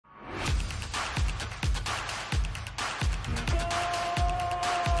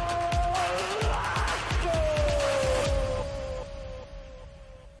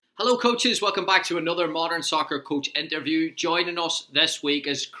Hello coaches, welcome back to another Modern Soccer Coach interview. Joining us this week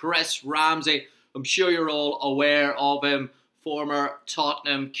is Chris Ramsey. I'm sure you're all aware of him, former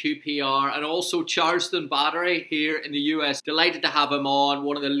Tottenham QPR and also Charleston Battery here in the US. Delighted to have him on,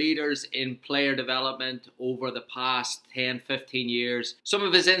 one of the leaders in player development over the past 10-15 years. Some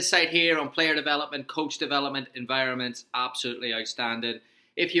of his insight here on player development, coach development environments, absolutely outstanding.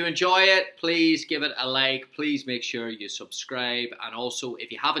 If you enjoy it, please give it a like. Please make sure you subscribe. And also, if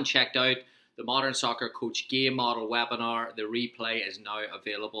you haven't checked out the Modern Soccer Coach Game Model webinar, the replay is now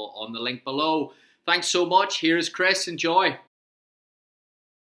available on the link below. Thanks so much. Here's Chris. Enjoy.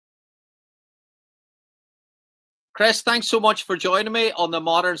 Chris, thanks so much for joining me on the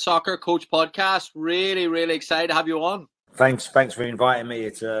Modern Soccer Coach podcast. Really excited to have you on. Thanks for inviting me.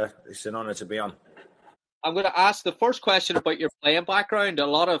 It's an honour to be on. I'm going to ask the first question about your playing background. A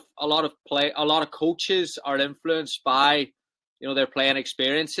lot of coaches are influenced by, their playing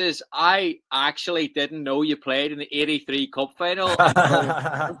experiences. I actually didn't know you played in the '83 Cup final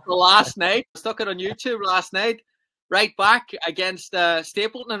until last night. I stuck it on YouTube last night, right back against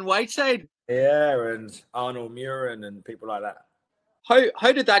Stapleton and Whiteside. Yeah, and Arnold Muren and people like that.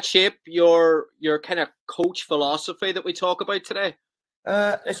 How did that shape your kind of coach philosophy that we talk about today?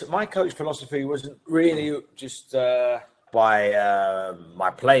 Listen, my coach philosophy wasn't really just by my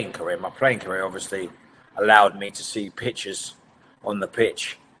playing career. My playing career obviously allowed me to see pictures on the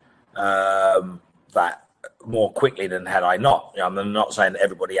pitch that more quickly than had I not. I'm not saying that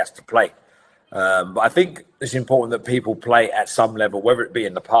everybody has to play, but I think it's important that people play at some level, whether it be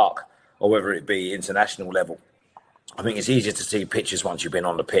in the park or whether it be international level. I think it's easier to see pictures once you've been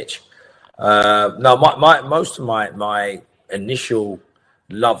on the pitch. Most of my initial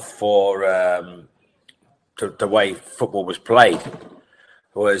love for the way football was played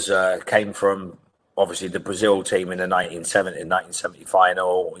came from obviously the Brazil team in the 1970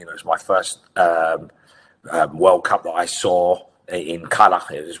 final. It was my first World Cup that I saw in colour.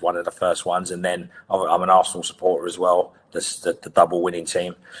 It was one of the first ones, and then I'm an Arsenal supporter as well. The double winning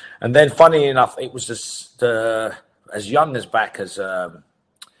team, and then funny enough, it was just as young as back as the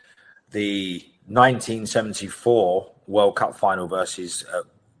 1974 World Cup final versus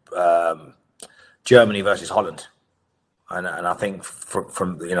Germany versus Holland, and I think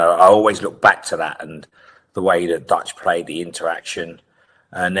from I always look back to that and the way the Dutch played, the interaction,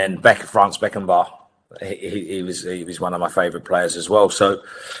 and then Franz Beckenbauer, he was one of my favourite players as well. So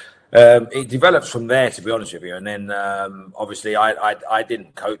it develops from there, to be honest with you. And then obviously I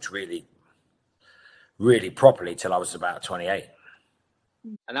didn't coach really properly till I was about 28.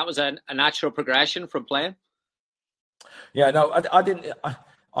 And that was a natural progression from playing? Yeah, no, I didn't.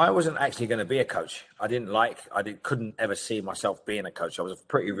 I wasn't actually going to be a coach. Couldn't ever see myself being a coach. I was a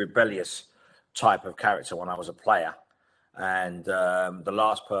pretty rebellious type of character when I was a player, and the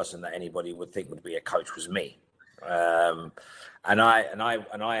last person that anybody would think would be a coach was me. And I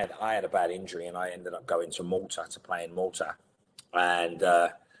had a bad injury, and I ended up going to Malta to play in Malta, and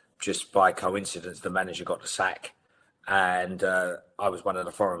just by coincidence, the manager got the sack. And I was one of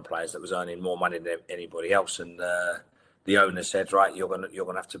the foreign players that was earning more money than anybody else. And the owner said, "Right, you're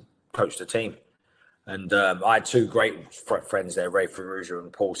gonna have to coach the team." And I had two great friends there, Ray Ferrugia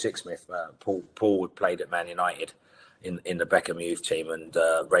and Paul Sixsmith. Paul had played at Man United in the Beckham youth team, and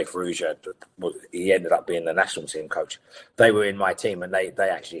Ray Ferrugia, he ended up being the national team coach. They were in my team, and they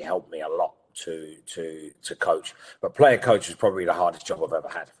actually helped me a lot to coach. But player coach was probably the hardest job I've ever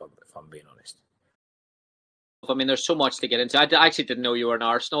had, if I'm being honest. I mean, there's so much to get into. I actually didn't know you were an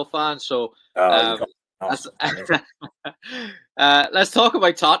Arsenal fan, so let's talk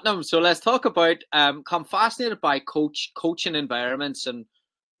about Tottenham. So let's talk about. I'm fascinated by coaching environments, and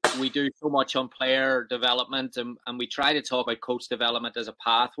we do so much on player development, and we try to talk about coach development as a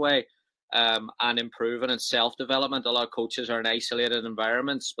pathway, and improving and self-development. A lot of coaches are in isolated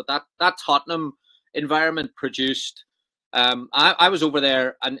environments, but that Tottenham environment produced. I was over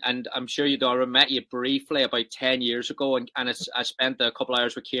there, and I'm sure you know, I met you briefly about 10 years ago, and I spent a couple of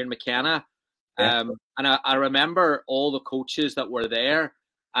hours with Kieran McKenna. Yeah. And I remember all the coaches that were there,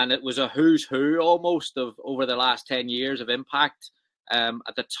 and it was a who's who almost of over the last 10 years of impact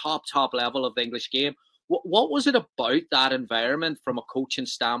at the top level of the English game. What was it about that environment from a coaching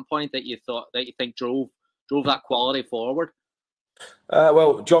standpoint that you think drove that quality forward?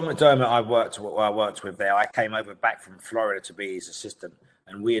 Well, John McDermott, I worked with there. I came over back from Florida to be his assistant,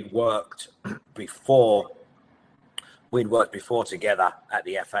 and we had worked before together at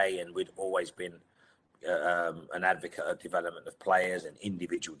the FA, and we'd always been an advocate of development of players and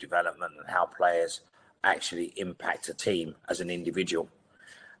individual development and how players actually impact a team as an individual.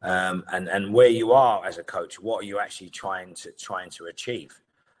 And where you are as a coach, what are you actually trying to achieve?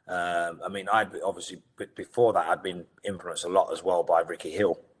 I mean, I'd obviously before that I'd been influenced a lot as well by Ricky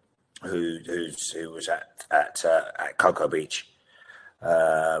Hill, who was at Cocoa Beach,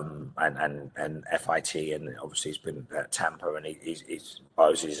 and FIT, and obviously he's been at Tampa, and he's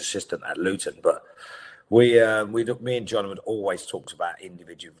obviously his assistant at Luton. But me and John would always talk about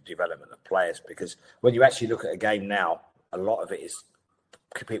individual development of players, because when you actually look at a game now, a lot of it is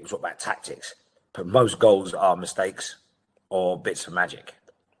people talk about tactics, but most goals are mistakes or bits of magic.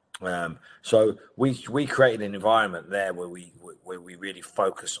 So we created an environment there where we really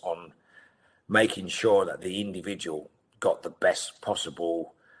focus on making sure that the individual got the best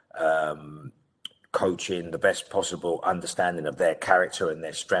possible coaching, the best possible understanding of their character and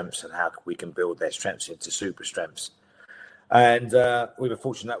their strengths, and how we can build their strengths into super strengths. And we were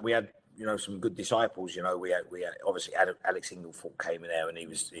fortunate that we had, some good disciples. We had obviously Alex Inglethorpe came in there, and he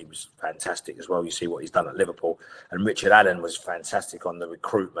was fantastic as well. You see what he's done at Liverpool, and Richard Allen was fantastic on the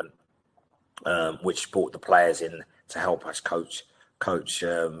recruitment, which brought the players in to help us coach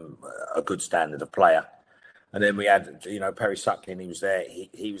a good standard of player. And then we had, Perry Suckling. He was there.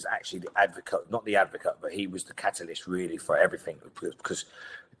 He was actually the advocate, not the advocate, but he was the catalyst really for everything, because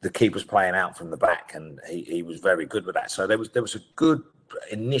the keeper's playing out from the back, and he was very good with that. So there was a good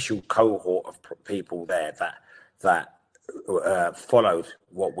initial cohort of people there that followed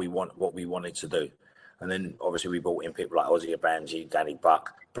what we wanted to do. And then obviously we brought in people like Ozzy Abanji, Danny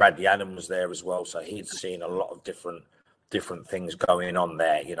Buck, Bradley Adam was there as well. So he'd seen a lot of different things going on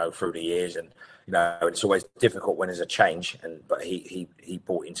there, through the years. And it's always difficult when there's a change, but he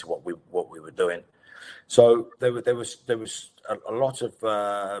bought into what we were doing. So there was a lot of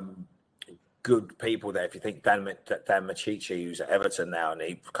good people there. If you think Dan Machichi, who's at Everton now, and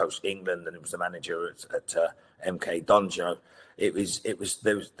he coached England, and he was the manager at MK Dons,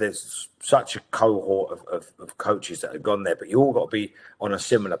 there's such a cohort of coaches that have gone there, but you all got to be on a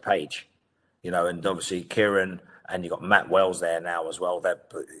similar page, and obviously Kieran, and you've got Matt Wells there now as well.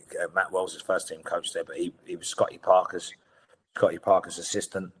 Matt Wells is first team coach there, but he was Scotty Parker's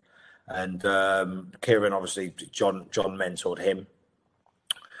assistant. And Kieran, obviously, John mentored him.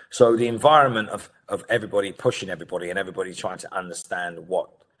 So the environment of everybody pushing everybody, and everybody trying to understand what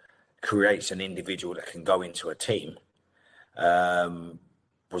creates an individual that can go into a team,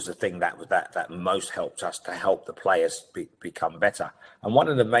 was the thing that most helped us to help the players become better. And one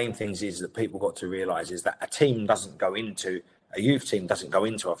of the main things is that people got to realise is that a youth team doesn't go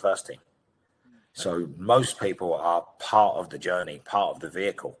into a first team. So most people are part of the journey, part of the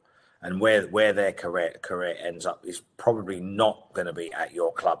vehicle. And where their career ends up is probably not going to be at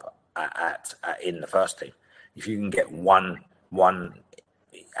your club in the first team. If you can get one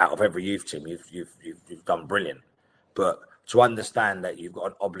out of every youth team, you've done brilliant. But to understand that you've got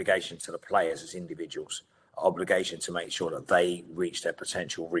an obligation to the players as individuals, an obligation to make sure that they reach their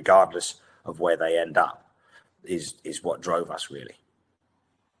potential regardless of where they end up, is what drove us really.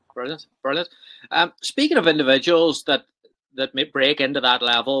 Brilliant. Speaking of individuals that may break into that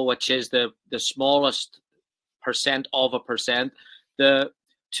level, which is the smallest percent of a percent,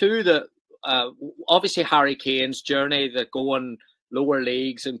 obviously Harry Kane's journey, that going lower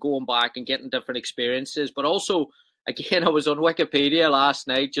leagues and going back and getting different experiences, but also, again, I was on Wikipedia last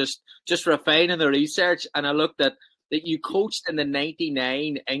night just refining the research, and I looked at that you coached in the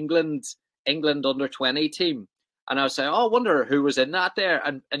 99 England under-20 team, and I was saying, I wonder who was in that there,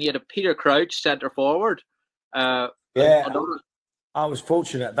 and you had a Peter Crouch centre forward. I was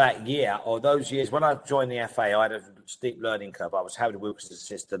fortunate that year, or those years, when I joined the FA. I had a steep learning curve. I was Howard Wilkins'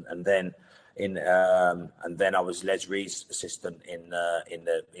 assistant, and then I was Les Reed's assistant in the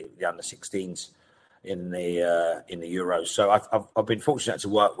under-16s in the Euros. So I've been fortunate to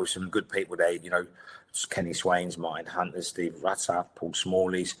work with some good people there. Kenny Swain's, Martin Hunter, Steve Rutter, Paul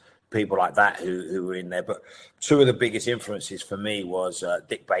Smalley's, people like that who were in there. But two of the biggest influences for me was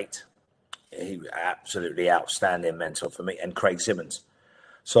Dick Bate. He was absolutely outstanding mentor for me, and Craig Simmons.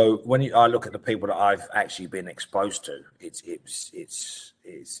 So when I look at the people that I've actually been exposed to, it's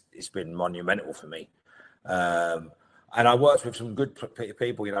been monumental for me. And I worked with some good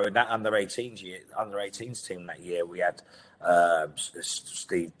people, in that under-18s team that year. We had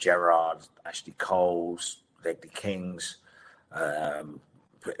Steve Gerrard, Ashley Coles, Ledley Kings,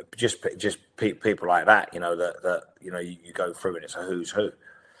 just people like that, that you go through, and it's a who's who.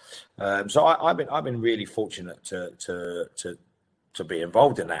 So I've been really fortunate to be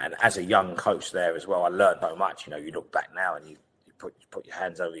involved in that, and as a young coach there as well, I learned so much. You look back now and you put your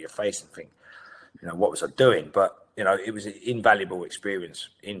hands over your face and think, what was I doing? But it was an invaluable experience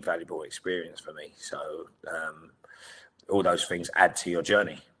for me. So all those things add to your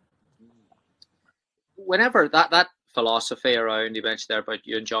journey. Whenever that philosophy around, you mentioned there about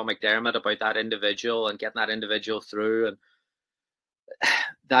you and John McDermott, about that individual and getting that individual through, and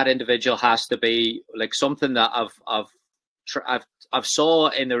that individual has to be like something that I've saw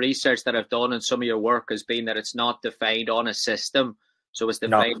in the research that I've done and some of your work has been that it's not defined on a system, so it's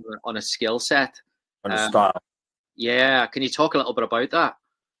defined on a skill set, on a style. Yeah, can you talk a little bit about that?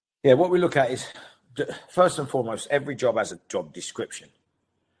 Yeah, what we look at is, first and foremost, every job has a job description.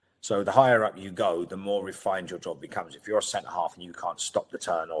 So the higher up you go, the more refined your job becomes. If you're a centre half and you can't stop the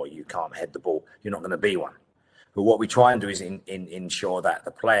turn or you can't head the ball, you're not going to be one. But what we try and do is ensure that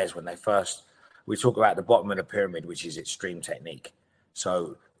the players, when they first, we talk about the bottom of the pyramid, which is extreme technique.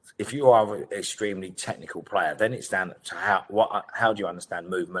 So if you are an extremely technical player, then it's down to how do you understand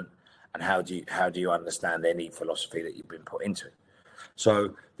movement and how do you understand any philosophy that you've been put into.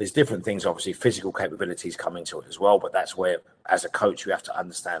 So there's different things, obviously physical capabilities come into it as well, but that's where as a coach you have to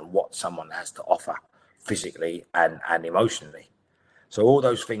understand what someone has to offer physically and emotionally. So all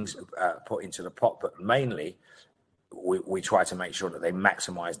those things put into the pot, but mainly we try to make sure that they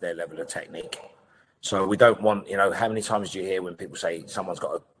maximize their level of technique. So we don't want, how many times do you hear when people say someone's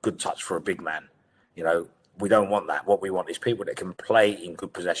got a good touch for a big man? We don't want that. What we want is people that can play in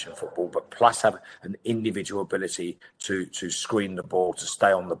good possession football, but plus have an individual ability to screen the ball, to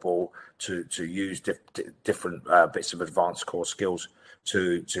stay on the ball, to use different bits of advanced core skills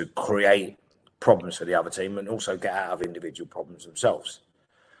to create problems for the other team and also get out of individual problems themselves.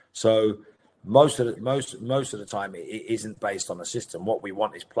 So most of the time it isn't based on a system. What we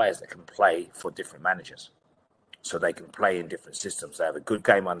want is players that can play for different managers. So they can play in different systems. They have a good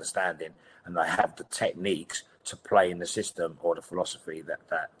game understanding and they have the techniques to play in the system or the philosophy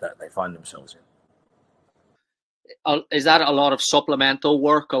that they find themselves in. Is that a lot of supplemental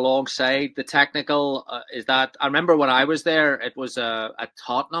work alongside the technical? I remember when I was there, it was at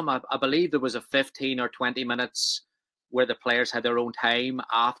Tottenham. I believe there was a 15 or 20 minutes where the players had their own time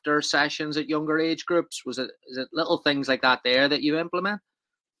after sessions at younger age groups. Is it little things like that there that you implement?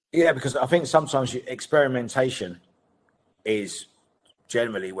 Yeah, because I think sometimes experimentation is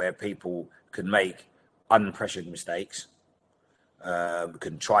generally where people can make unpressured mistakes,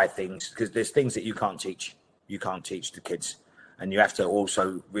 can try things, because there's things that you can't teach. You can't teach the kids, and you have to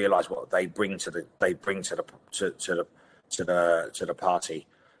also realize what they bring to the party.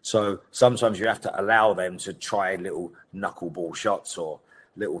 So sometimes you have to allow them to try little knuckleball shots or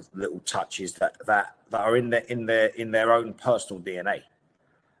little touches that are in their own personal DNA.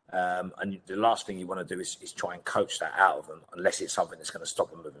 And the last thing you want to do is try and coach that out of them, unless it's something that's going to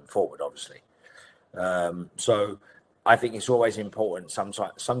stop them moving forward, obviously. So I think it's always important.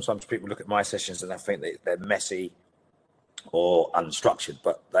 Sometimes people look at my sessions and I think they're messy or unstructured,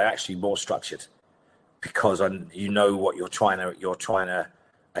 but they're actually more structured because what you're trying to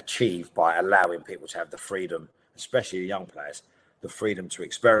achieve by allowing people to have the freedom, especially the young players, the freedom to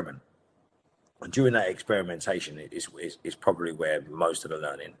experiment. And during that experimentation is probably where most of the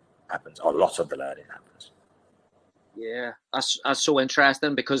learning happens, or a lot of the learning happens. Yeah, that's so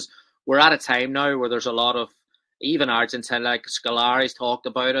interesting because we're at a time now where there's a lot of, even Argentina, like Scolari's talked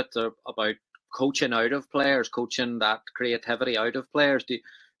about it, about coaching out of players, coaching that creativity out of players. Do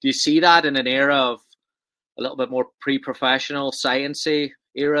you see that in an era of a little bit more pre-professional, sciencey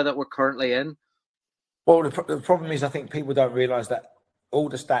era that we're currently in? Well, the problem is I think people don't realise that all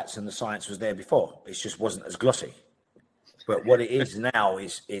the stats and the science was there before. It just wasn't as glossy. But what it is now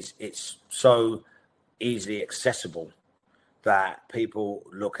is it's so easily accessible that people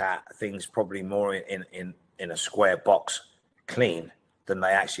look at things probably more in a square box, clean, than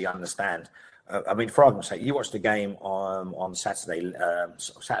they actually understand. I mean, for argument's sake, you watched the game on Saturday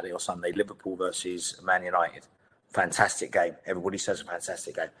or Sunday, Liverpool versus Man United. Fantastic game. Everybody says a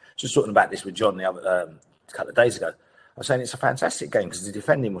fantastic game. Just talking about this with John the other a couple of days ago. I was saying it's a fantastic game because the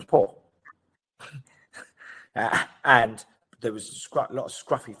defending was poor. And there was a lot of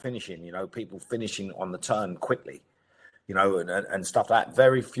scruffy finishing, people finishing on the turn quickly, and stuff like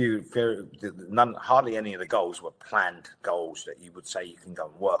that. Hardly any of the goals were planned goals that you would say you can go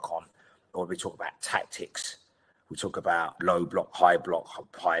and work on. Or we talk about tactics. We talk about low block,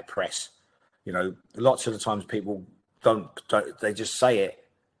 high press. Lots of the times people don't they just say it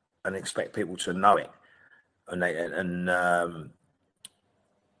and expect people to know it.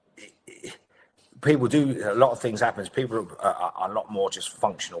 People do, a lot of things happens. People are a lot more just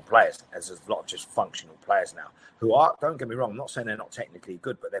functional players. There's a lot of just functional players now who are, don't get me wrong, I'm not saying they're not technically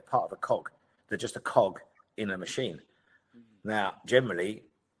good, but they're part of a cog. They're just a cog in a machine. Now, generally,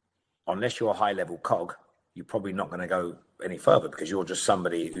 unless you're a high-level cog, you're probably not going to go any further because you're just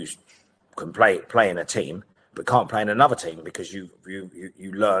somebody who can play in a team but can't play in another team because you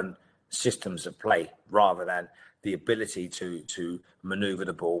learn systems of play rather than the ability to maneuver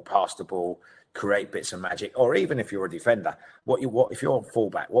the ball, pass the ball, create bits of magic, or even if you're a defender, what if you're a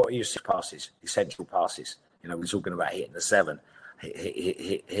fullback, what are your passes, essential passes? We're talking about hitting the 7,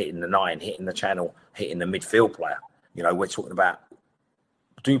 hitting the 9, hitting the channel, hitting the midfield player. We're talking about,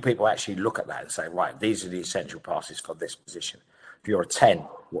 do people actually look at that and say, right, these are the essential passes for this position? If you're a 10,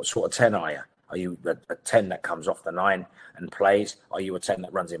 what sort of 10 are you? Are you a 10 that comes off the 9 and plays? Are you a 10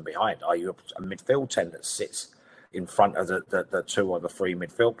 that runs in behind? Are you a midfield 10 that sits in front of the 2 or the 3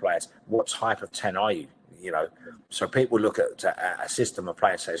 midfield players? What type of 10 are you? So people look at a system of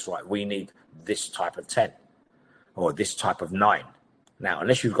play and says, right, we need this type of 10 or this type of 9. Now,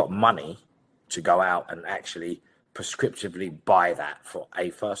 unless you've got money to go out and actually prescriptively buy that for a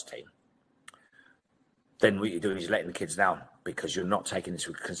first team, then what you're doing is letting the kids down, because you're not taking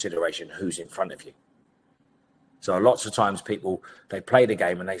into consideration who's in front of you. So lots of times people, they play the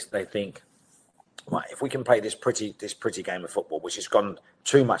game and they think, right, if we can play this pretty game of football, which has gone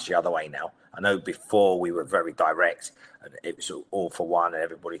too much the other way now. I know before we were very direct and it was all for one and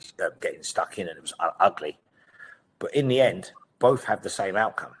everybody getting stuck in and it was ugly. But in the end, both have the same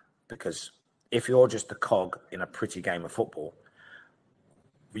outcome, because if you're just a cog in a pretty game of football,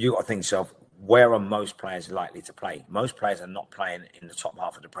 you got to think to yourself, where are most players likely to play? Most players are not playing in the top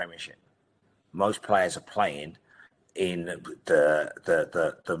half of the Premiership. Most players are playing in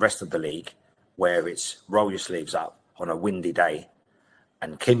the rest of the league, where it's roll your sleeves up on a windy day.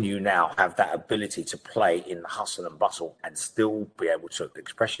 And can you now have that ability to play in the hustle and bustle and still be able to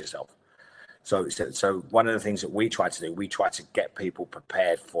express yourself? So one of the things that we try to do, we try to get people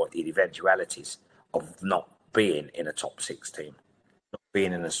prepared for the eventualities of not being in a top 6 team, not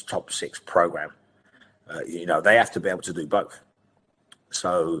being in a top 6 program. They have to be able to do both.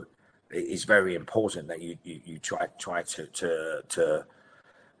 So it's very important that you try to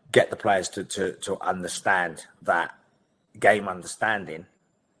get the players to understand that game understanding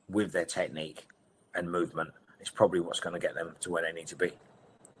with their technique and movement is probably what's going to get them to where they need to be.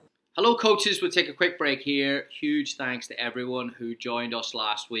 Hello coaches, we'll take a quick break here. Huge thanks to everyone who joined us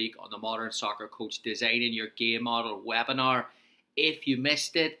last week on the Modern Soccer Coach Designing Your Game Model webinar. If you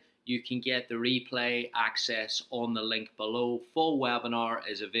missed it, you can get the replay access on the link below. Full webinar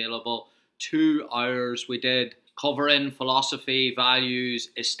is available. 2 hours we did covering philosophy,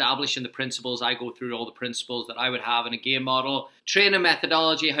 values, establishing the principles. I go through all the principles that I would have in a game model, training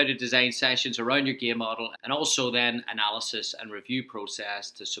methodology, how to design sessions around your game model, and also then analysis and review process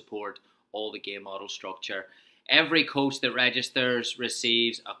to support all the game model structure. Every coach that registers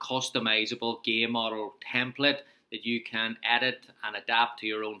receives a customizable game model template that you can edit and adapt to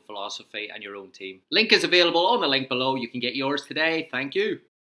your own philosophy and your own team. Link is available on the link below. You can get yours today. Thank you.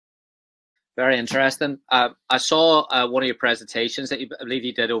 Very interesting. I saw one of your presentations that I believe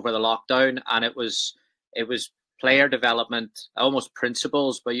you did over the lockdown, and it was player development, almost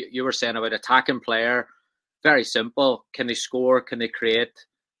principles, but you were saying about attacking player, very simple. Can they score? Can they create?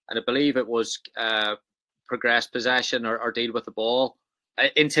 And I believe it was progress possession or deal with the ball.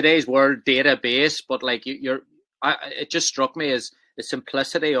 In today's world, database, but like it just struck me as the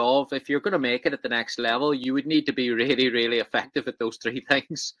simplicity of, if you're going to make it at the next level, you would need to be really, really effective at those 3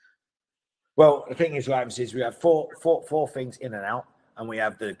 things. Well, the thing is, Ramsey, is we have four things in and out, and we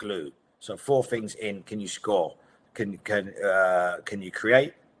have the glue. So 4 things in: can you score? Can you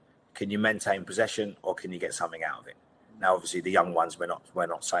create? Can you maintain possession, or can you get something out of it? Now, obviously, the young ones, we're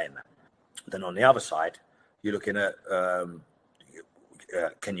not saying that. Then on the other side, you're looking at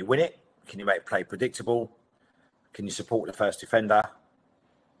can you win it? Can you make play predictable? Can you support the first defender?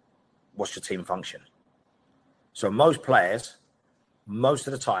 What's your team function? So most players, most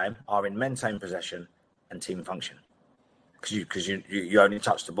of the time, are in maintain possession and team function, because you only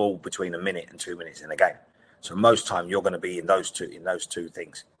touch the ball between 1 minute and 2 minutes in a game. So most time you're going to be in those two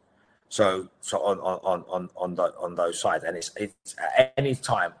things. So on those sides, and it's at any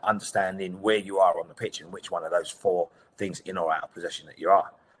time understanding where you are on the pitch and which one of those 4 things in or out of possession that you're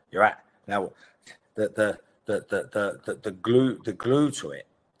at. Now, the glue to it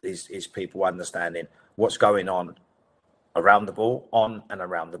is people understanding what's going on around the ball, on and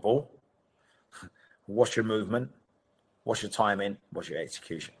around the ball. What's your movement? What's your timing? What's your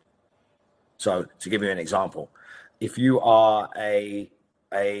execution? So to give you an example, if you are an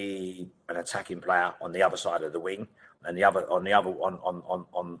attacking player on the other side of the wing, and on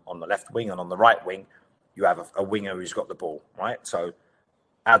the left wing and on the right wing, you have a winger who's got the ball, right? So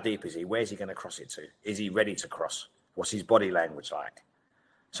how deep is he? Where's he going to cross it to? Is he ready to cross? What's his body language like?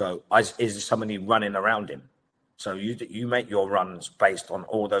 So is there somebody running around him? So you make your runs based on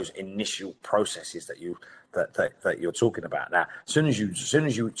all those initial processes that you're talking about. Now, as soon as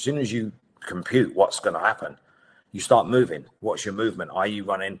you compute what's going to happen, You start moving. What's your movement? Are you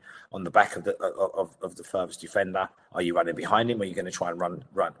running on the back of the furthest defender? Are you running behind him? Or are you going to try and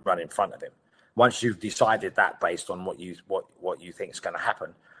run in front of him? Once you've decided that based on what you think is going to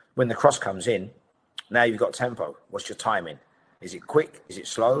happen, when the cross comes in, now you've got tempo. What's your timing? Is it quick? Is it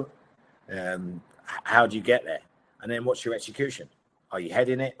slow? How do you get there? And then what's your execution? Are you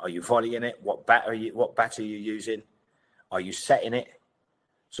heading it? Are you volleying it? What bat are you using? Are you setting it?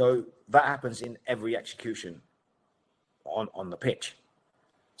 So that happens in every execution on the pitch.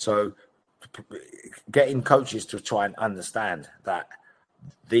 So getting coaches to try and understand that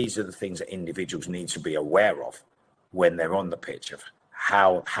these are the things that individuals need to be aware of when they're on the pitch, of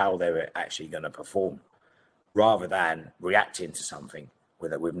how they're actually going to perform, rather than reacting to something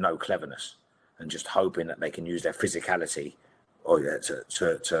with no cleverness and just hoping that they can use their physicality or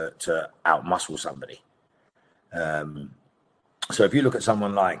to outmuscle somebody. So if you look at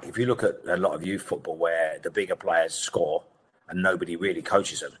a lot of youth football where the bigger players score and nobody really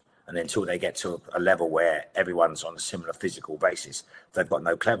coaches them, and until they get to a level where everyone's on a similar physical basis, they've got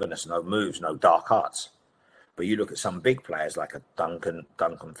no cleverness, no moves, no dark arts. But you look at some big players like a Duncan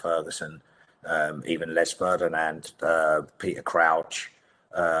Ferguson, even Les Ferdinand, Peter Crouch,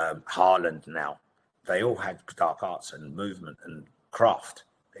 Haaland now. They all had dark arts and movement and craft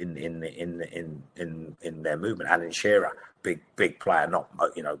in their movement. Alan Shearer, big player, not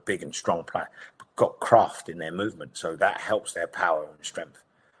big and strong player, but got craft in their movement. So that helps their power and strength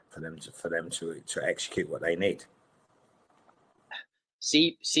for them to execute what they need.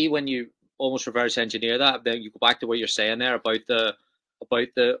 See when you almost reverse engineer that, then you go back to what you're saying there about the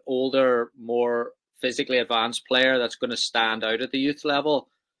older, more physically advanced player that's going to stand out at the youth level.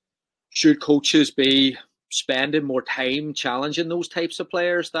 Should coaches be spending more time challenging those types of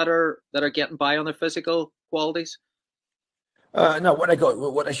players that are getting by on their physical qualities? No,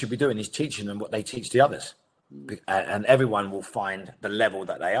 what they should be doing is teaching them what they teach the others, and everyone will find the level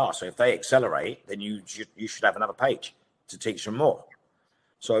that they are. So if they accelerate, then you should have another page to teach them more.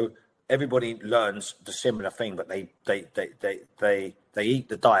 So everybody learns the similar thing, but they eat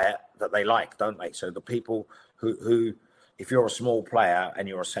the diet that they like, don't they? So the people who if you're a small player and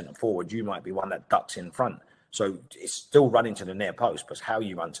you're a centre forward, you might be one that ducks in front. So it's still running to the near post, but how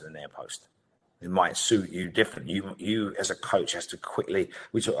you run to the near post, it might suit you different. You as a coach has to quickly.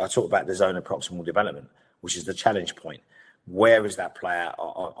 I talk about the zone of proximal development, which is the challenge point. Where is that player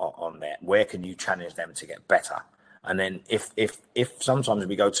on there? Where can you challenge them to get better? And then if sometimes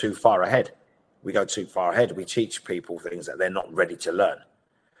we go too far ahead, we teach people things that they're not ready to learn.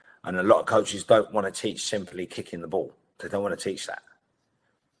 And a lot of coaches don't want to teach simply kicking the ball. They don't want to teach that.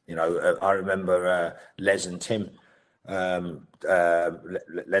 I remember Les and Tim,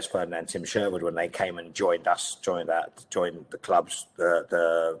 Les Ferdinand and Tim Sherwood, when they came and joined the club's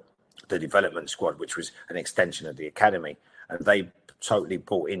the development squad, which was an extension of the academy, and they totally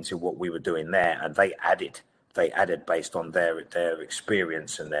bought into what we were doing there, and they added based on their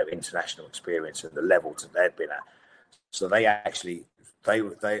experience and their international experience and the levels that they'd been at. So they actually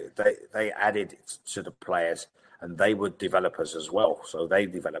they added to the players, and they were developers as well. So they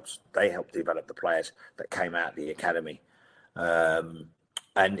helped develop the players that came out of the academy. And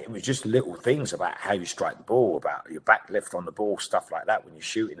it was just little things about how you strike the ball, about your back lift on the ball, stuff like that when you're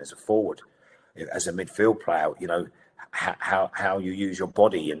shooting as a forward, as a midfield player, how you use your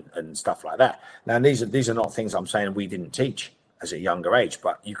body and stuff like that. Now, these are not things I'm saying we didn't teach as a younger age,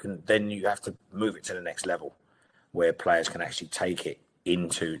 but you have to move it to the next level where players can actually take it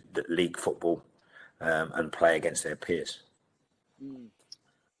into the league football and play against their peers.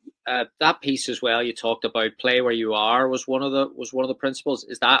 That piece as well, you talked about play where you are was one of the principles.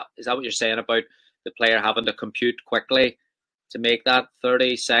 Is that what you're saying about the player having to compute quickly to make that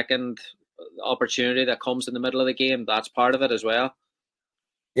 30-second opportunity that comes in the middle of the game? That's part of it as well.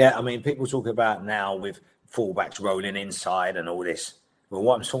 Yeah, I mean, people talk about now with fullbacks rolling inside and all this. Well,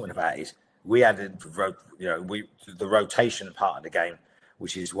 what I'm talking about is we added the rotation part of the game,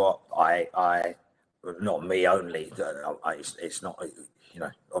 which is what I not me only. It's not.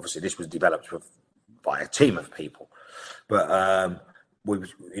 Obviously this was developed by a team of people, but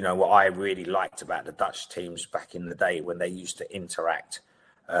what I really liked about the Dutch teams back in the day when they used to interact.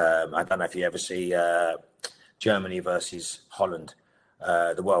 I don't know if you ever see Germany versus Holland,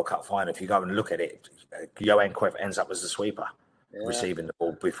 the World Cup final. If you go and look at it, Johan Cruyff ends up as the sweeper, receiving the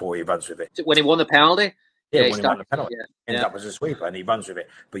ball before he runs with it. When he won the penalty? Yeah, when he won the penalty, ends up as a sweeper and he runs with it.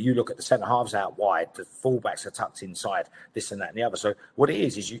 But you look at the centre halves out wide, the fullbacks are tucked inside, this and that and the other. So what it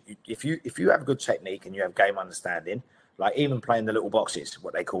is if you have good technique and you have game understanding, like even playing the little boxes,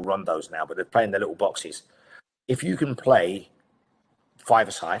 what they call rondos now, but they're playing the little boxes. If you can play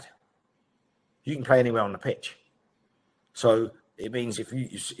five-a-side, you can play anywhere on the pitch. So it means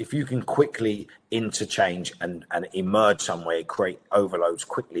if you can quickly interchange and emerge somewhere, create overloads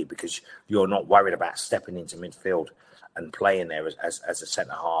quickly because you're not worried about stepping into midfield and playing there as a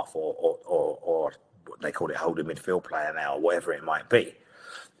centre half or what they call it, holding midfield player now, or whatever it might be.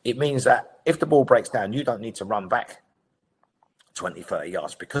 It means that if the ball breaks down, you don't need to run back 20, 30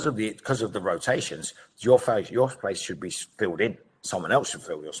 yards because of the rotations. Your space should be filled in. Someone else should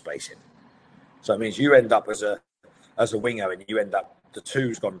fill your space in. So it means you end up as a winger, and you end up, the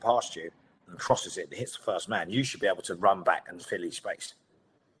two's gone past you and crosses it and hits the first man. You should be able to run back and fill his space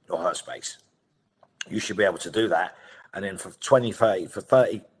or her space. You should be able to do that. And then for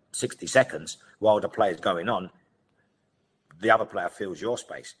 30, 60 seconds, while the player's going on, the other player fills your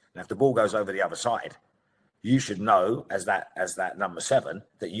space. And if the ball goes over the other side, you should know as that number 7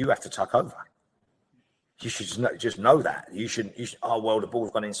 that you have to tuck over. You should just know that. You should. Oh well, the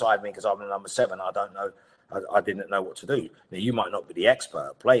ball's gone inside me because I'm the number 7. I don't know. I didn't know what to do. Now, you might not be the expert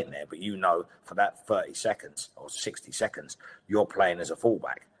at playing there, but you know for that 30 seconds or 60 seconds, you're playing as a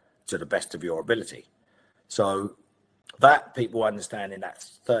fullback to the best of your ability. So that people understand in that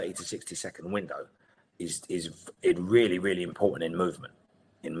 30 to 60 second window is really, really important in movement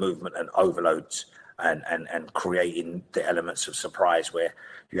and overloads and creating the elements of surprise where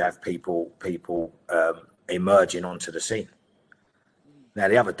you have people emerging onto the scene. Now,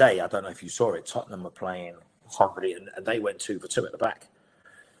 the other day, I don't know if you saw it, Tottenham were playing somebody and they went 2 for 2 at the back.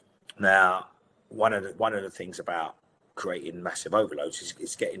 Now, one of the things about creating massive overloads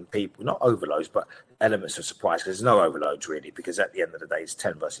is getting people, not overloads, but elements of surprise, because there's no overloads really, because at the end of the day, it's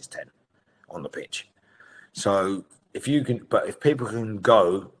 10 versus 10 on the pitch. So if people can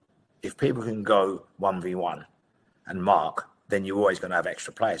go 1v1 and mark, then you're always going to have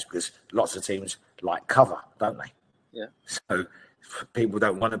extra players, because lots of teams like cover, don't they? Yeah. So people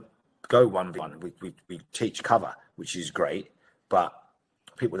don't want to go 1v1. We teach cover, which is great, but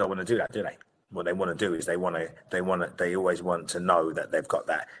people don't want to do that, do they? What they want to do is they always want to know that they've got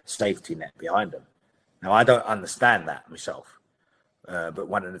that safety net behind them. Now, I don't understand that myself, but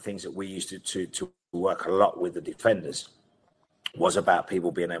one of the things that we used to work a lot with the defenders was about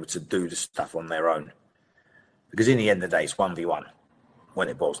people being able to do the stuff on their own. Because in the end of the day, it's 1v1 when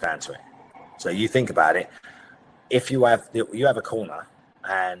it boils down to it. So you think about it, if you have a corner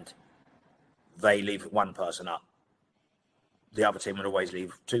and they leave one person up, the other team will always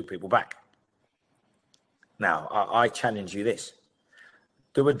leave 2 people back. Now, I challenge you this.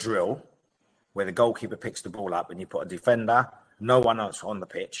 Do a drill where the goalkeeper picks the ball up and you put a defender, no one else on the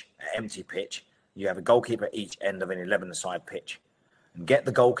pitch, an empty pitch. You have a goalkeeper at each end of an 11-a-side pitch. And get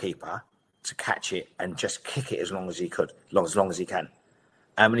the goalkeeper to catch it and just kick it as long as he could, as long as he can.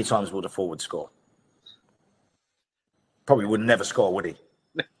 How many times will the forward score? Probably would never score, would he?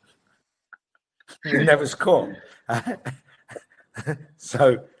 He'd never score.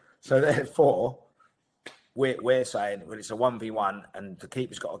 So therefore, we're saying, well, it's a 1v1 and the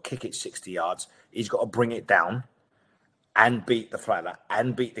keeper's got to kick it 60 yards. He's got to bring it down and beat the fella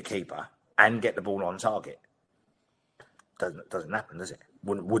and beat the keeper and get the ball on target. Doesn't happen, does it?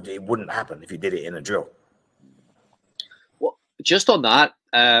 It wouldn't happen if you did it in a drill. Well, just on that,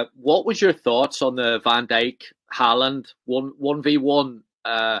 what was your thoughts on the Van Dijk Haaland 1v1?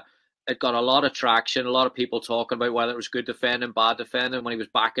 It got a lot of traction, a lot of people talking about whether it was good defending, bad defending, when he was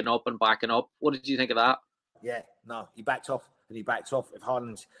backing up. What did you think of that? Yeah, no, he backed off. If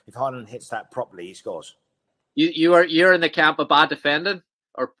Haaland hits that properly, he scores. You're in the camp of bad defending,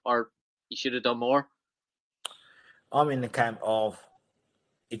 or he should have done more? I'm in the camp of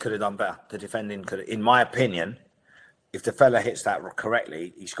he could have done better. The defending could have, in my opinion, if the fella hits that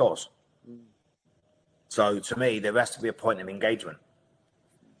correctly, he scores. So to me, there has to be a point of engagement.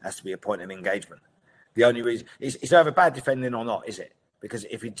 The only reason is either bad defending or not, is it? Because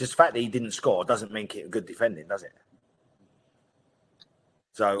if it just the fact that he didn't score doesn't make it good defending, does it?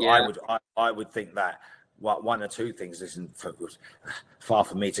 So yeah. I would think that one or two things isn't far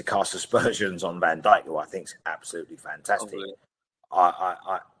from me to cast aspersions on Van Dijk, who I think is absolutely fantastic. Oh,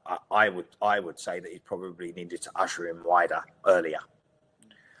 really? I would say that he probably needed to usher him wider earlier.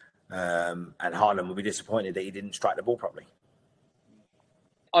 And Haaland would be disappointed that he didn't strike the ball properly.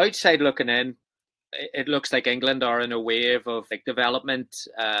 Outside looking in, it looks like England are in a wave of development,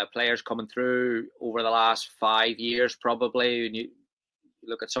 players coming through over the last 5 years, probably. And you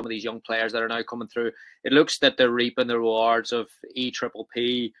look at some of these young players that are now coming through. It looks that they're reaping the rewards of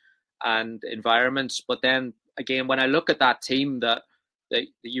EPPP and environments. But then again, when I look at that team that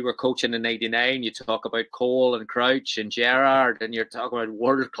you were coaching in '89, you talk about Cole and Crouch and Gerrard, and you're talking about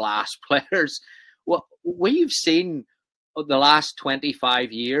world-class players. What we've seen the last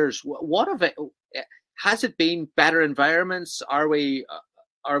 25 years, what of it has it been better environments? Are we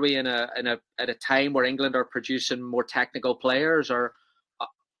in a time where England are producing more technical players, or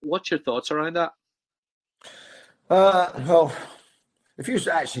what's your thoughts around that? Well, if you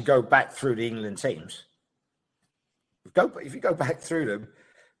actually go back through the England teams, if you go back through them,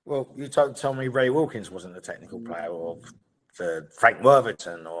 well, you tell me Ray Wilkins wasn't a technical player, or Frank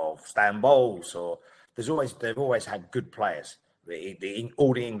Worthington, or Stan Bowles, or they've always had good players.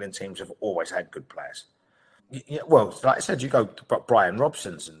 All the England teams have always had good players. Yeah, well, like I said, you go to Brian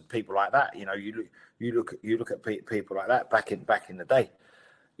Robson's and people like that. You know, you look at people like that back in the day.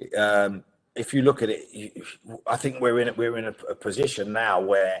 If you look at it, I think we're in a position now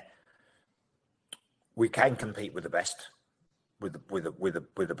where we can compete with the best, with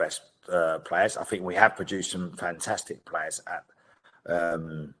the best players. I think we have produced some fantastic players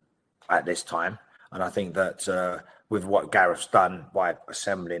at this time, and I think that with what Gareth's done by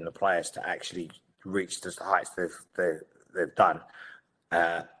assembling the players to actually reach the heights they've done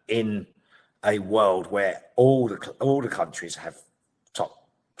in a world where all the countries have top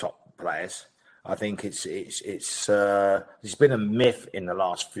players. I think it's been a myth in the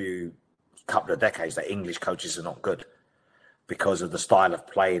last couple of decades that English coaches are not good because of the style of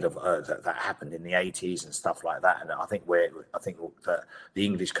play that happened in the 80s and stuff like that. And I think that the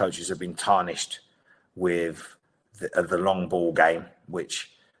English coaches have been tarnished with the long ball game,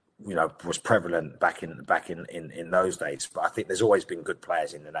 which was prevalent back in those days. But I think there's always been good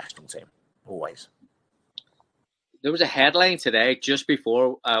players in the national team, always. There was a headline today just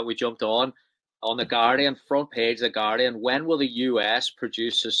before we jumped on the Guardian, front page of the Guardian. When will the US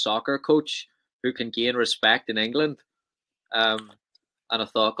produce a soccer coach who can gain respect in England? And I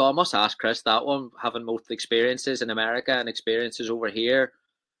thought, God, I must ask Chris that one, having both experiences in America and experiences over here.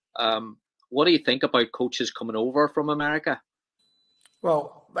 What do you think about coaches coming over from America?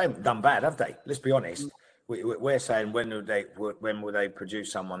 Well, they haven't done bad, have they? Let's be honest. We're saying when will they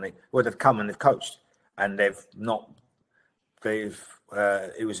produce someone? They've come and they've coached, and they've not. It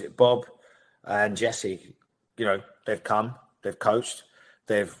was Bob and Jesse. They've come, they've coached,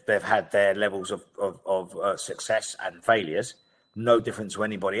 they've had their levels of success and failures. No different to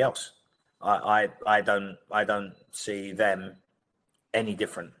anybody else. I don't see them any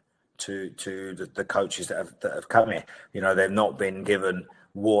different to the coaches that have come here. They've not been given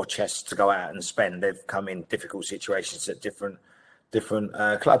war chests to go out and spend. They've come in difficult situations at different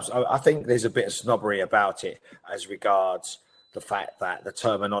clubs. I think there's a bit of snobbery about it as regards the fact that the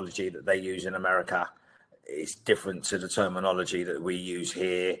terminology that they use in America is different to the terminology that we use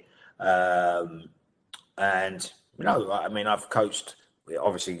here. I've coached,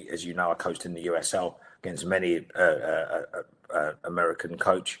 obviously, as you know, I coached in the USL against many American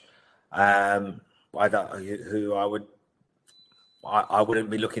coach. I wouldn't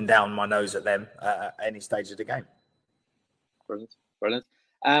be looking down my nose at them at any stage of the game. Brilliant.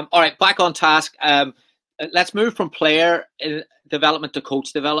 All right, back on task. Let's move from player development to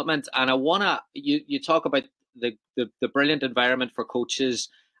coach development. And I wanna you talk about the brilliant environment for coaches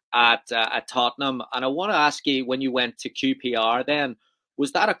at Tottenham. And I want to ask you, when you went to QPR, then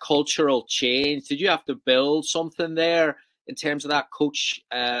was that a cultural change? Did you have to build something there in terms of that coach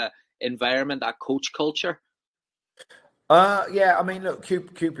environment, that coach culture? Yeah, I mean, look,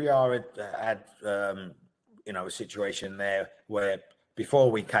 QPR had a situation there where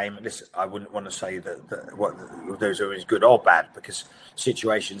before we came, I wouldn't want to say that what those are is good or bad, because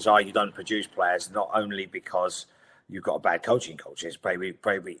situations are you don't produce players not only because you've got a bad coaching culture, it's maybe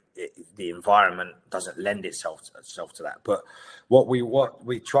the environment doesn't lend itself to that. But what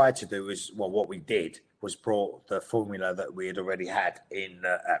we tried to do is, what we did was brought the formula that we had already had in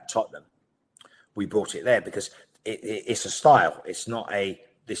at Tottenham. We brought it there because it's a style. It's not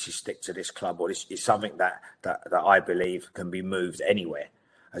this is stick to this club, or this is something that I believe can be moved anywhere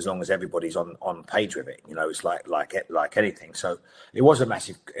as long as everybody's on page with it. It's like anything. So it was a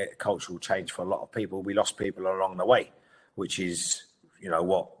massive cultural change for a lot of people. We lost people along the way, which is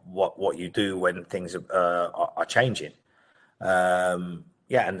what you do when things are changing. But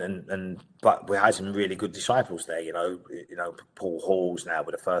we had some really good disciples there. Paul Hall's now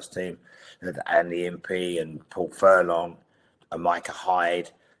with the first team, Andy Impey and Paul Furlong and Micah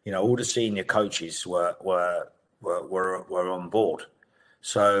Hyde. All the senior coaches were on board.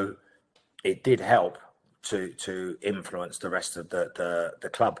 So it did help to influence the rest of the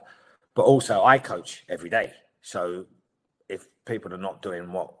club. But also I coach every day. So if people are not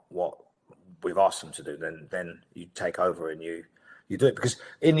doing what we've asked them to do, then you take over and you do it. Because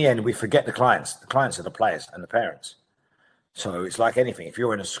in the end, we forget the clients. The clients are the players and the parents. So it's like anything. If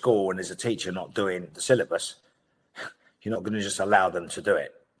you're in a school and there's a teacher not doing the syllabus, you're not going to just allow them to do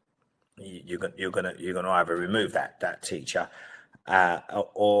it. you're gonna either remove that teacher,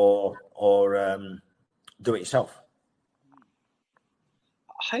 or do it yourself.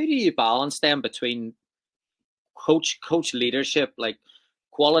 How do you balance them between coach leadership, like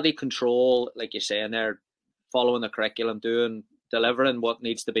quality control, like you're saying there, following the curriculum, delivering what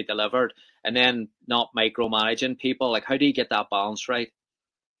needs to be delivered, and then not micromanaging people? Like, how do you get that balance right?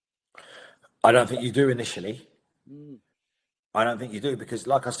 I don't think you do initially. I don't think you do, because,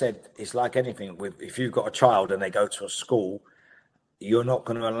 like I said, it's like anything. If you've got a child and they go to a school, you're not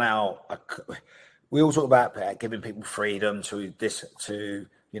going to allow. We all talk about giving people freedom to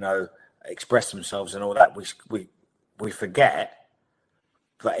express themselves and all that. We forget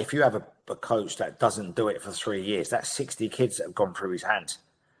that if you have a coach that doesn't do it for 3 years, that's 60 kids that have gone through his hands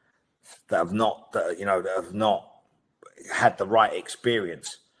that have not had the right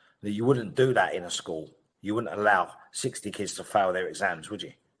experience. You wouldn't do that in a school. You wouldn't allow 60 kids to fail their exams, would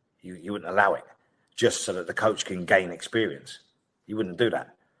you? You wouldn't allow it just so that the coach can gain experience. You wouldn't do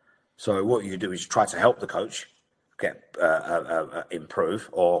that. So what you do is try to help the coach get improve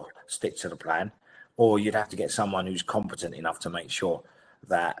or stick to the plan, or you'd have to get someone who's competent enough to make sure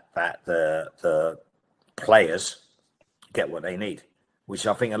that the players get what they need. Which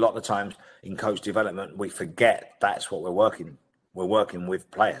I think a lot of the times in coach development we forget that's what we're working with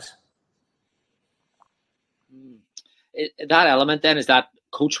players. That element then, is that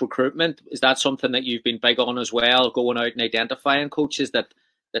coach recruitment? Is that something that you've been big on as well, going out and identifying coaches that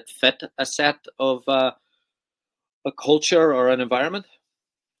fit a set of a culture or an environment?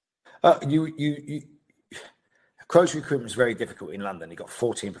 Coach recruitment is very difficult in London. You've got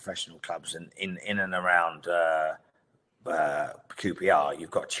 14 professional clubs, and in and around QPR,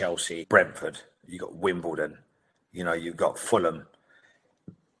 you've got Chelsea, Brentford, you've got Wimbledon, you've got Fulham.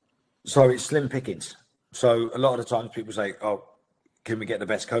 So it's slim pickings. So a lot of the times people say, oh, can we get the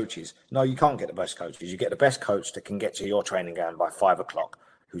best coaches? No, you can't get the best coaches. You get the best coach that can get to your training ground by 5 o'clock,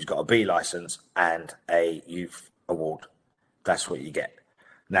 who's got a B license and a youth award. That's what you get.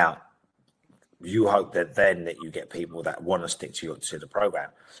 Now, you hope that you get people that want to stick to the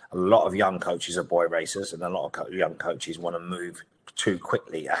program. A lot of young coaches are boy racers, and a lot of young coaches want to move too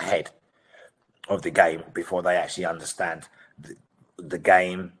quickly ahead of the game before they actually understand the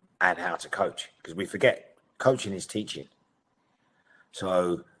game and how to coach. Because we forget, coaching is teaching.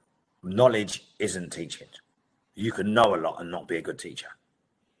 So knowledge isn't teaching. You can know a lot and not be a good teacher.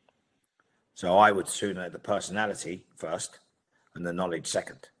 So I would sooner the personality first and the knowledge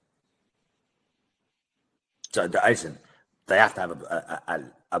second. So listen, they have to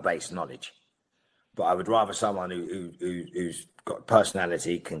have a base knowledge, but I would rather someone who's got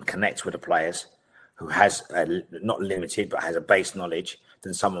personality, can connect with the players, who has not limited but has a base knowledge,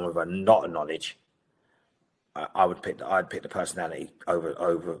 than someone with not a knowledge. I'd pick the personality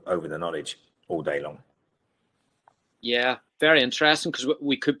over the knowledge all day long. Yeah, very interesting, because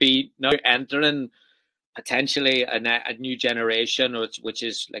we could be now entering potentially a new generation, which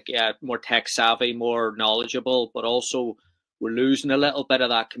is more tech savvy, more knowledgeable, but also we're losing a little bit of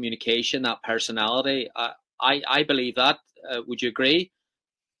that communication, that personality. I believe that. Would you agree?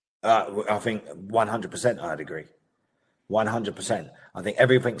 I think 100% I'd agree. 100%. I think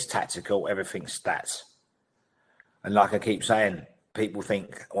everything's tactical, everything's stats. And like I keep saying, people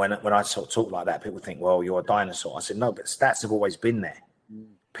think when I sort of talk like that, people think, well, you're a dinosaur. I said, no, but stats have always been there.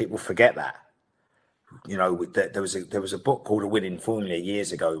 People forget that. There was a book called A Winning Formula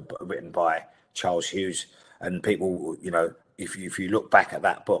years ago, written by Charles Hughes, and people, if you look back at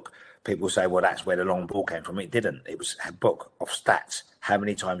that book, people say, well, that's where the long ball came from. It didn't. It was a book of stats. How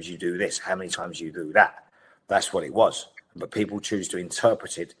many times you do this? How many times you do that? That's what it was. But people choose to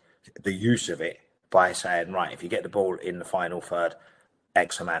interpret the use of it by saying, right, if you get the ball in the final third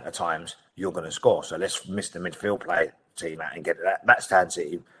X amount of times, you're going to score. So let's miss the midfield play team out and get that. That stands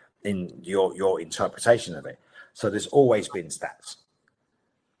in your interpretation of it. So there's always been stats.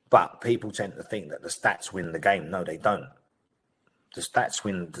 But people tend to think that the stats win the game. No, they don't. The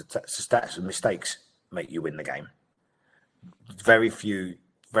stats and mistakes make you win the game. Very few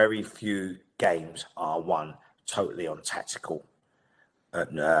games are won totally on tactical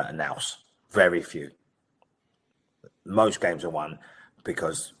nous. Very few. Most games are won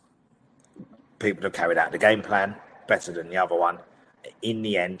because people have carried out the game plan better than the other one. In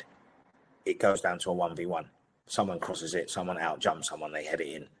the end, it goes down to a 1v1. Someone crosses it, someone out jumps someone, they head it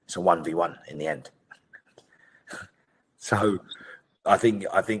in. It's a 1v1 in the end. So I think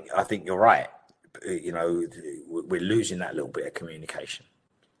you're right. We're losing that little bit of communication.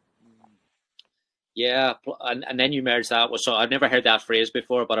 Yeah, and then you merge that with, so I've never heard that phrase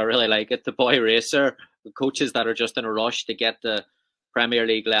before, but I really like it. The boy racer, the coaches that are just in a rush to get the Premier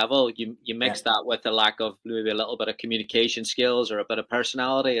League level. You mix that with the lack of maybe a little bit of communication skills or a bit of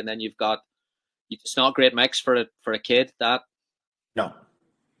personality, and then you've got, it's not a great mix for a kid. That no,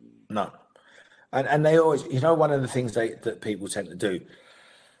 and they always, one of the things that people tend to do,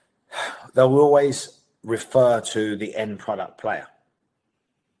 they'll always refer to the end product player.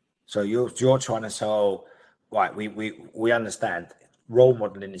 So you're trying to say, oh, right, we understand role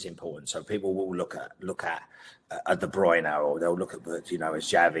modeling is important. So people will look at De Bruyne, or they'll look at as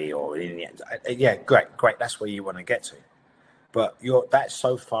Xavi, or yeah, great. That's where you want to get to, but that's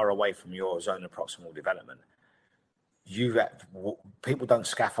so far away from your zone of proximal development. People don't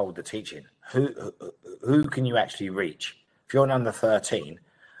scaffold the teaching. Who can you actually reach? If you're an under 13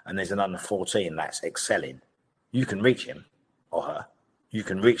 and there's an under 14 that's excelling, you can reach him or her. You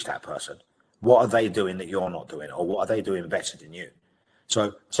can reach that person. What are they doing that you're not doing, or what are they doing better than you?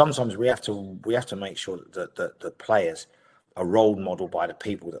 So sometimes we have to make sure that the players are role modeled by the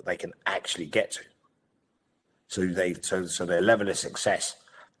people that they can actually get to. So their level of success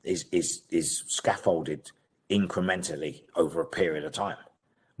is scaffolded incrementally over a period of time.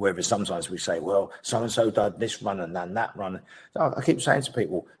 Whereas sometimes we say, well, so-and-so did this run and then that run. So I keep saying to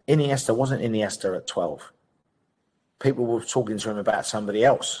people, Iniesta wasn't Iniesta at 12. People were talking to him about somebody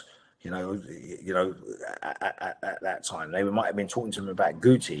else, at that time. They might have been talking to him about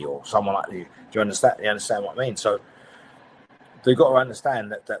Guti or someone like you. Do you understand? You understand what I mean? So they've got to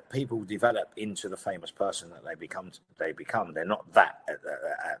understand that people develop into the famous person that they become. They're not that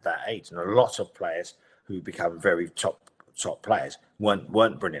at that age. And a lot of players who become very top players weren't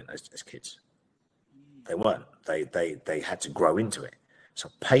brilliant as kids. They weren't. They had to grow into it.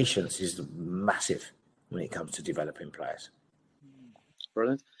 So patience is massive when it comes to developing players.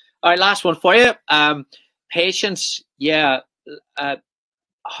 Brilliant. All right, last one for you. Patience,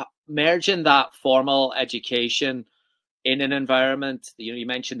 merging that formal education in an environment. You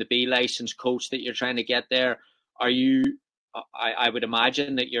mentioned the B license coach that you're trying to get there. Are you? I would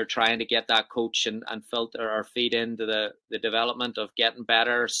imagine that you're trying to get that coach and filter or feed into the development of getting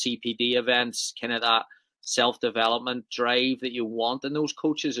better CPD events, kind of that self-development drive that you want in those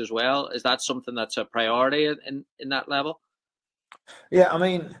coaches as well. Is that something that's a priority in that level? Yeah, I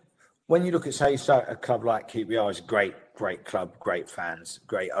mean, when you look at, say, a club like QPR is a great club, great fans,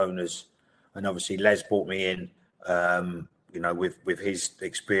 great owners, and obviously Les brought me in, with his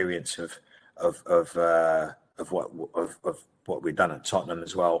experience of what we've done at Tottenham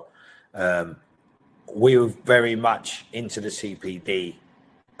as well. We were very much into the CPD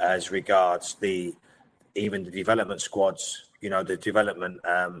as regards even the development squads, the development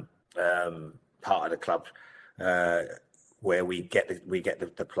part of the club, where we get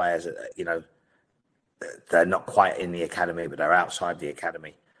the players, they're not quite in the academy, but they're outside the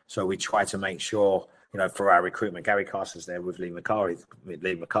academy. So we try to make sure, for our recruitment, Gary Carson's there with Lee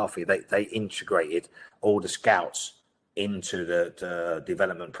McCarthy, they integrated all the scouts into the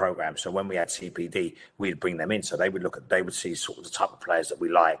development program. So when we had CPD, we'd bring them in. So they would see sort of the type of players that we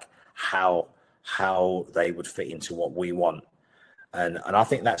like, how they would fit into what we want. And I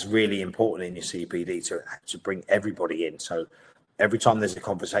think that's really important in your CPD to bring everybody in. So every time there's a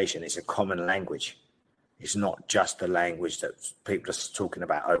conversation, it's a common language. It's not just the language that people are talking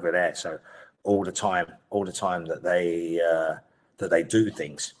about over there. So all the time that they do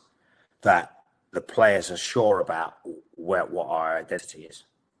things, that the players are sure about what our identity is.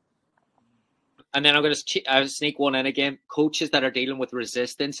 And then I'm going to sneak one in again. Coaches that are dealing with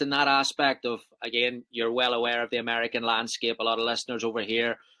resistance in that aspect of, again, you're well aware of the American landscape. A lot of listeners over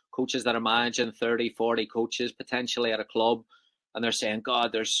here, coaches that are managing 30, 40 coaches potentially at a club. And they're saying,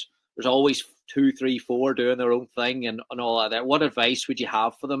 God, there's always 2, 3, 4 doing their own thing and all of that. What advice would you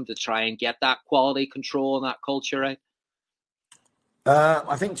have for them to try and get that quality control and that culture right?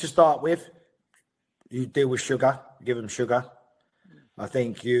 I think to start with, you deal with sugar, give them sugar. I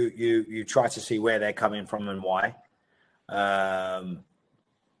think you try to see where they're coming from and why. But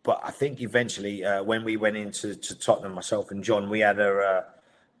I think eventually, when we went into Tottenham, myself and John, we had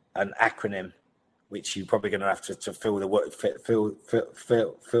an acronym, which you're probably going to have to fill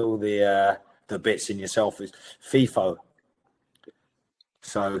the bits in yourself, is FIFO.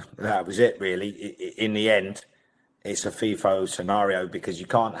 So that was it, really. In the end, it's a FIFO scenario, because you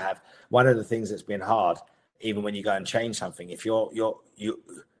can't have one of the things that's been hard. Even when you go and change something, if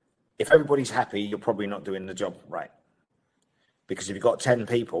everybody's happy, you're probably not doing the job right. Because if you've got 10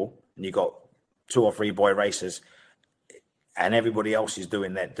 people and you've got 2 or 3 boy racers, and everybody else is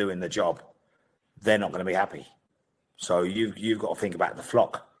doing the job, they're not going to be happy. So you've got to think about the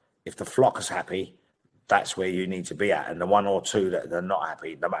flock. If the flock is happy, that's where you need to be at. And the 1 or 2 that are not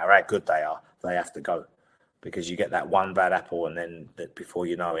happy, no matter how good they are, they have to go. because you get that one bad apple, and then before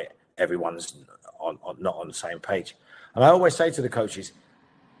you know it, everyone's not on the same page. And I always say to the coaches,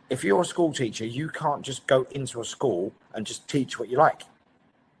 if you're a school teacher, you can't just go into a school and just teach what you like.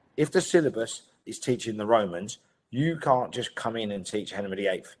 If the syllabus is teaching the Romans, you can't just come in and teach Henry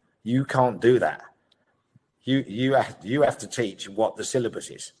VIII. You can't do that. You have to teach what the syllabus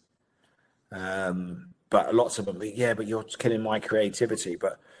is. But lots of them, but you're killing my creativity.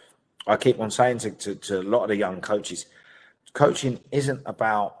 But I keep on saying to a lot of the young coaches, coaching isn't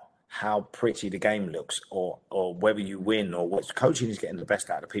about how pretty the game looks or whether you win or what. Coaching is getting the best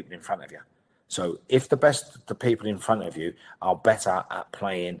out of the people in front of you. So if the people in front of you are better at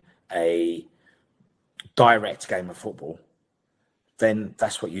playing a direct game of football, then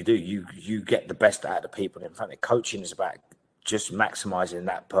that's what you do. You get the best out of the people in front of you. Coaching is about just maximizing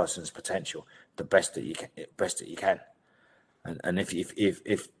that person's potential, the best that you can. And if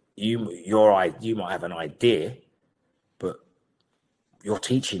you might have an idea, but you're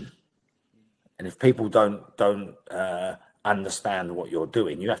teaching. And if people don't understand what you're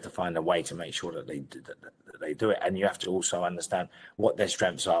doing, you have to find a way to make sure that they do it. And you have to also understand what their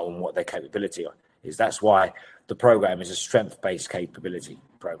strengths are and what their capability is. That's why the program is a strength-based capability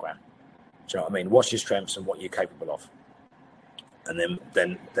program. Do you know what I mean? What's your strengths and what you're capable of? And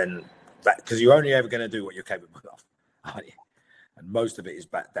then that, because you're only ever going to do what you're capable of, aren't you? And most of it is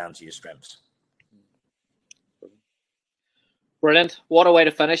back down to your strengths. Brilliant. What a way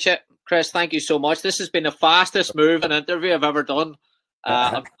to finish it. Chris, thank you so much. This has been the fastest moving interview I've ever done.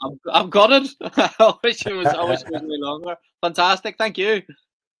 I'm gutted. I wish it was way longer. Fantastic. Thank you.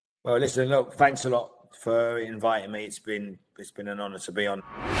 Well, listen, look, thanks a lot for inviting me. It's been an honour to be on.